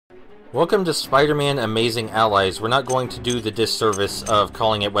Welcome to Spider-Man Amazing Allies. We're not going to do the disservice of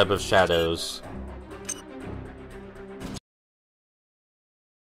calling it Web of Shadows.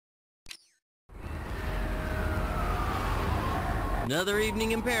 Another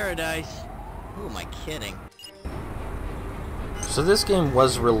evening in paradise. Who am I kidding? So this game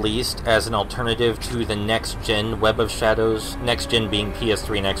was released as an alternative to the next-gen Web of Shadows, next-gen being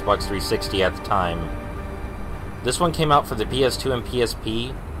PS3 and Xbox 360 at the time. This one came out for the PS2 and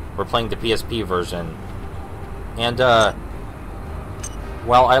PSP. We're playing the PSP version. And,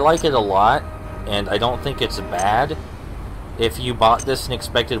 while I like it a lot, and I don't think it's bad, if you bought this and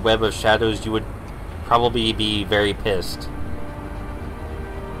expected Web of Shadows, you would probably be very pissed.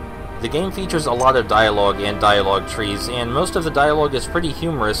 The game features a lot of dialogue and dialogue trees, and most of the dialogue is pretty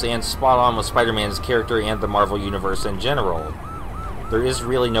humorous and spot on with Spider-Man's character and the Marvel Universe in general. There is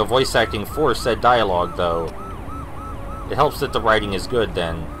really no voice acting for said dialogue, though. It helps that the writing is good,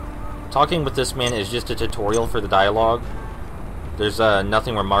 then. Talking with this man is just a tutorial for the dialogue. There's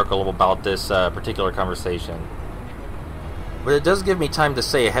nothing remarkable about this particular conversation. But it does give me time to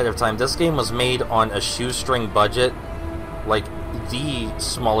say ahead of time, this game was made on a shoestring budget, like the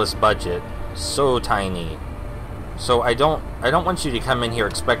smallest budget, so tiny. So I don't want you to come in here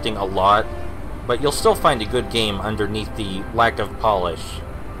expecting a lot, but you'll still find a good game underneath the lack of polish.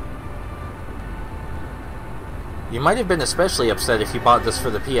 You might have been especially upset if you bought this for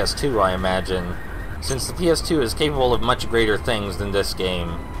the PS2, I imagine, since the PS2 is capable of much greater things than this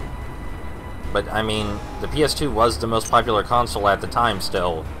game. But, I mean, the PS2 was the most popular console at the time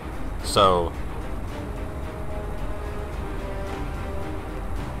still, so...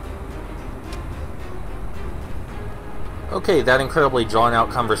 Okay, that incredibly drawn-out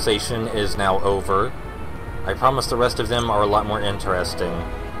conversation is now over. I promise the rest of them are a lot more interesting.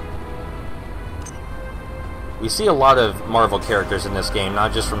 We see a lot of Marvel characters in this game,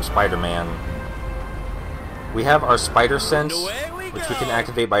 not just from Spider-Man. We have our Spider Sense, which we can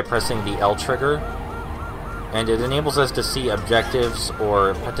activate by pressing the L trigger, and it enables us to see objectives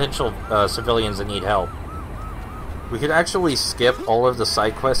or potential civilians that need help. We could actually skip all of the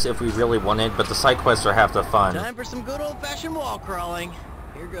side quests if we really wanted, but the side quests are half the fun. Time for some good old-fashioned wall crawling.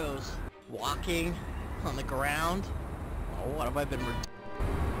 Here goes. Walking on the ground. Oh, what have I been...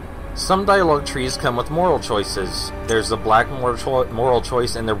 Some dialogue trees come with moral choices. There's the black moral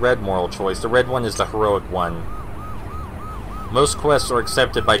choice and the red moral choice. The red one is the heroic one. Most quests are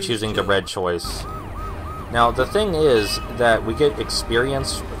accepted by choosing the red choice. Now, the thing is that we get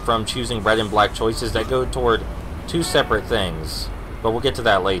experience from choosing red and black choices that go toward two separate things, but we'll get to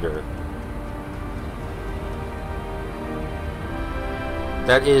that later.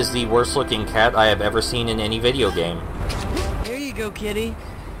 That is the worst looking cat I have ever seen in any video game. There you go, kitty.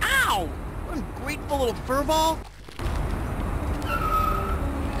 Ow! What a ungrateful little furball!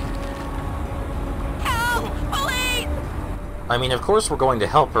 Help! Police! I mean, of course we're going to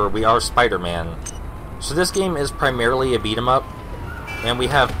help her, we are Spider-Man. So this game is primarily a beat-em-up, and we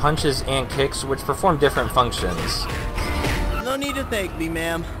have punches and kicks which perform different functions. No need to thank me,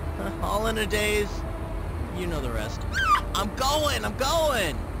 ma'am. All in a daze. You know the rest. I'm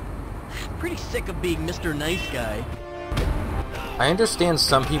going! Pretty sick of being Mr. Nice Guy. I understand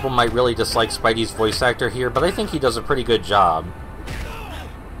some people might really dislike Spidey's voice actor here, but I think he does a pretty good job.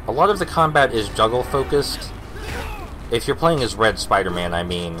 A lot of the combat is juggle-focused. If you're playing as Red Spider-Man, I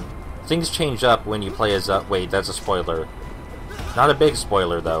mean. Things change up when you play as... wait, that's a spoiler. Not a big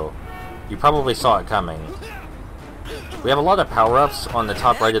spoiler, though. You probably saw it coming. We have a lot of power-ups on the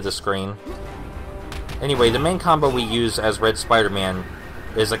top right of the screen. Anyway, the main combo we use as Red Spider-Man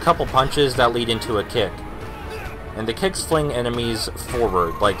is a couple punches that lead into a kick. And the kicks fling enemies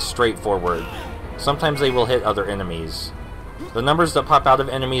forward, like straight forward. Sometimes they will hit other enemies. The numbers that pop out of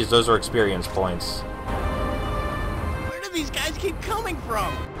enemies, those are experience points. Where do these guys keep coming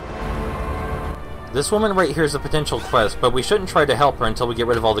from? This woman right here is a potential quest, but we shouldn't try to help her until we get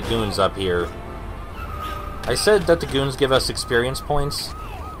rid of all the goons up here. I said that the goons give us experience points,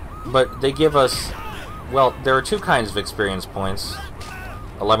 but they give us... well, there are two kinds of experience points.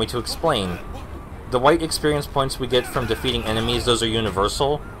 Allow me to explain. The white experience points we get from defeating enemies, those are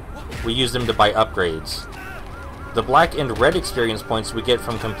universal. We use them to buy upgrades. The black and red experience points we get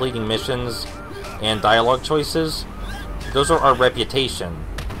from completing missions and dialogue choices, those are our reputation.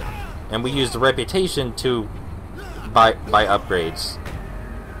 And we use the reputation to buy upgrades.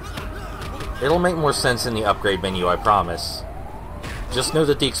 It'll make more sense in the upgrade menu, I promise. Just know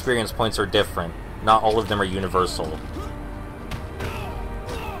that the experience points are different. Not all of them are universal.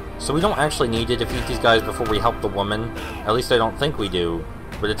 So we don't actually need to defeat these guys before we help the woman. At least I don't think we do.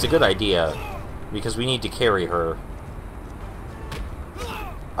 But it's a good idea, because we need to carry her.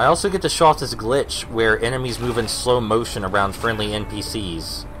 I also get to show off this glitch where enemies move in slow motion around friendly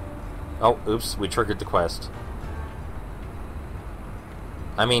NPCs. Oh, oops, we triggered the quest.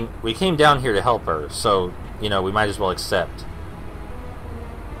 I mean, we came down here to help her, so, you know, we might as well accept.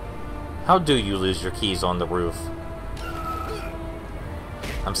 How do you lose your keys on the roof?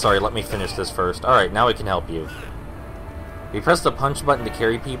 I'm sorry, let me finish this first. Alright, now we can help you. We press the punch button to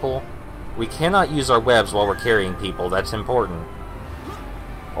carry people. We cannot use our webs while we're carrying people, that's important.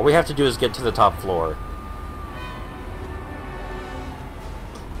 All we have to do is get to the top floor.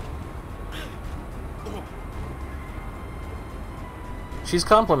 She's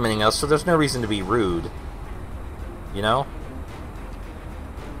complimenting us, so there's no reason to be rude. You know?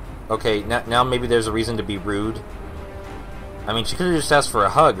 Okay, now maybe there's a reason to be rude. I mean, she could have just asked for a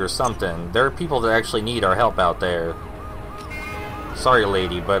hug or something. There are people that actually need our help out there. Sorry,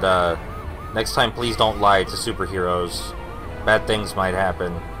 lady, but, next time please don't lie to superheroes. Bad things might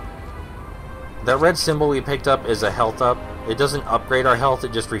happen. That red symbol we picked up is a health up. It doesn't upgrade our health,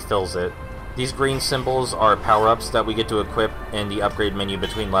 it just refills it. These green symbols are power-ups that we get to equip in the upgrade menu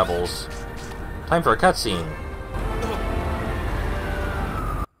between levels. Time for a cutscene.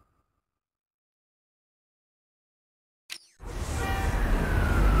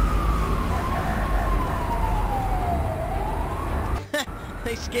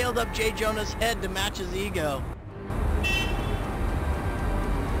 They scaled up J. Jonah's head to match his ego.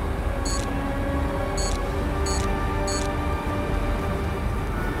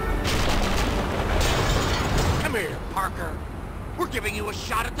 Come here, Parker. We're giving you a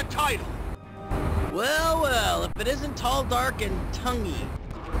shot at the title. Well, well, if it isn't tall, dark, and tonguey.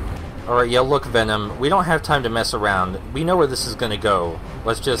 Alright, yeah, look, Venom, we don't have time to mess around. We know where this is gonna go.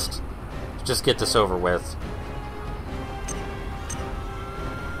 Let's just get this over with.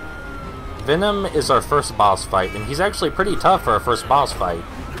 Venom is our first boss fight, and he's actually pretty tough for our first boss fight.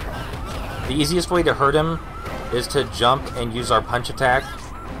 The easiest way to hurt him is to jump and use our punch attack.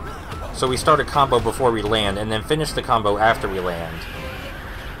 So we start a combo before we land, and then finish the combo after we land.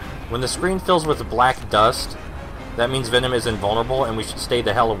 When the screen fills with black dust, that means Venom is invulnerable and we should stay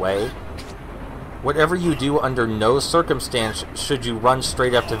the hell away. Whatever you do, under no circumstance should you run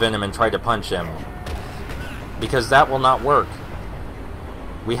straight up to Venom and try to punch him. Because that will not work.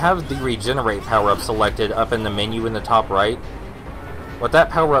 We have the regenerate power-up selected up in the menu in the top right. What that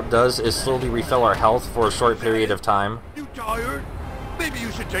power-up does is slowly refill our health for a short period of time. You tired? Maybe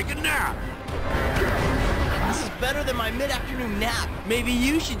you should take a nap. This is better than my mid-afternoon nap. Maybe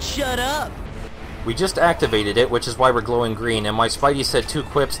you should shut up. We just activated it, which is why we're glowing green, and why Spidey said two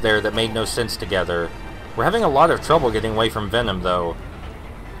quips there that made no sense together. We're having a lot of trouble getting away from Venom, though.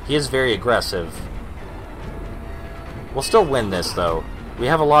 He is very aggressive. We'll still win this, though. We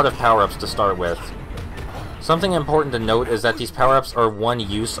have a lot of power-ups to start with. Something important to note is that these power-ups are one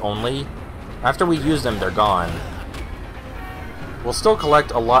use only. After we use them, they're gone. We'll still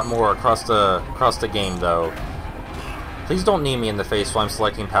collect a lot more across the game, though. Please don't knee me in the face while I'm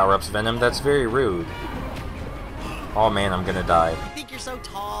selecting power-ups, Venom. That's very rude. Oh man, I'm gonna die. You think you're so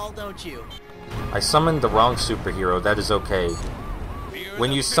tall, don't you? I summoned the wrong superhero. That is okay.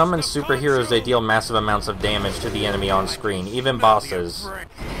 When you summon superheroes, they deal massive amounts of damage to the enemy on screen, even bosses.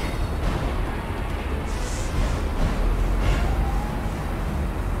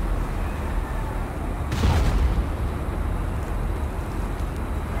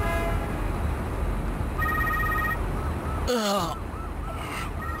 Ugh.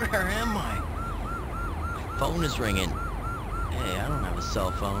 Where am I? My phone is ringing. Hey, I don't have a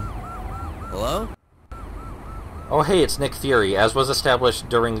cell phone. Hello? Oh hey, it's Nick Fury. As was established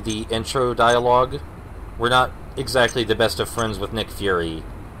during the intro dialogue, we're not exactly the best of friends with Nick Fury.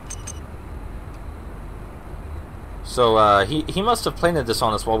 So, he must have planted this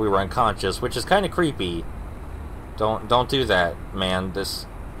on us while we were unconscious, which is kind of creepy. Don't do that, man. Just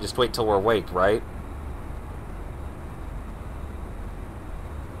wait till we're awake, right?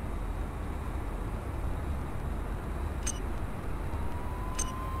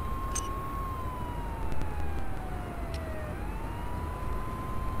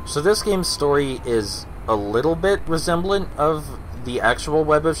 So this game's story is a little bit resemblant of the actual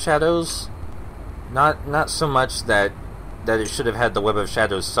Web of Shadows. Not so much that it should have had the Web of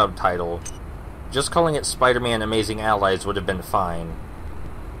Shadows subtitle. Just calling it Spider-Man Amazing Allies would have been fine.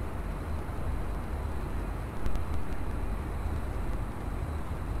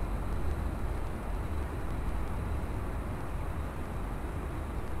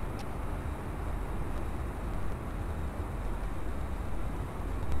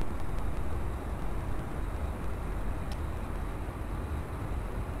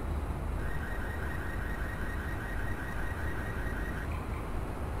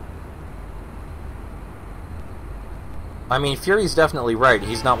 I mean, Fury's definitely right.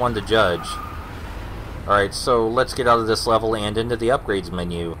 He's not one to judge. Alright, so let's get out of this level and into the upgrades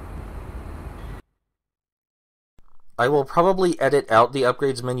menu. I will probably edit out the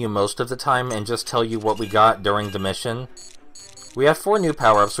upgrades menu most of the time and just tell you what we got during the mission. We have 4 new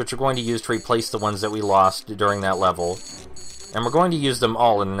power-ups, which we're going to use to replace the ones that we lost during that level. And we're going to use them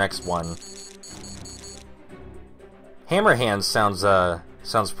all in the next one. Hammer Hands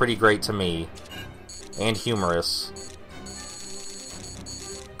sounds pretty great to me. And humorous.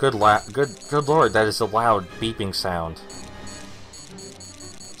 Good lord, that is a loud beeping sound.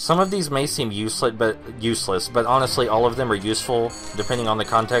 Some of these may seem useless, but honestly all of them are useful, depending on the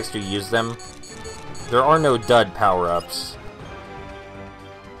context you use them. There are no dud power-ups.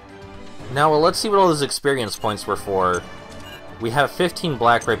 Now, well, let's see what all those experience points were for. We have 15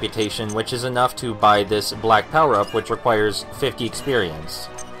 black reputation, which is enough to buy this black power-up, which requires 50 experience.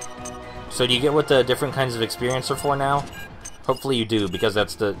 So do you get what the different kinds of experience are for now? Hopefully you do, because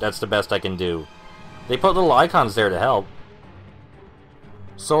that's the best I can do. They put little icons there to help.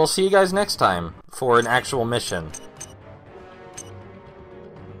 So I'll see you guys next time, for an actual mission.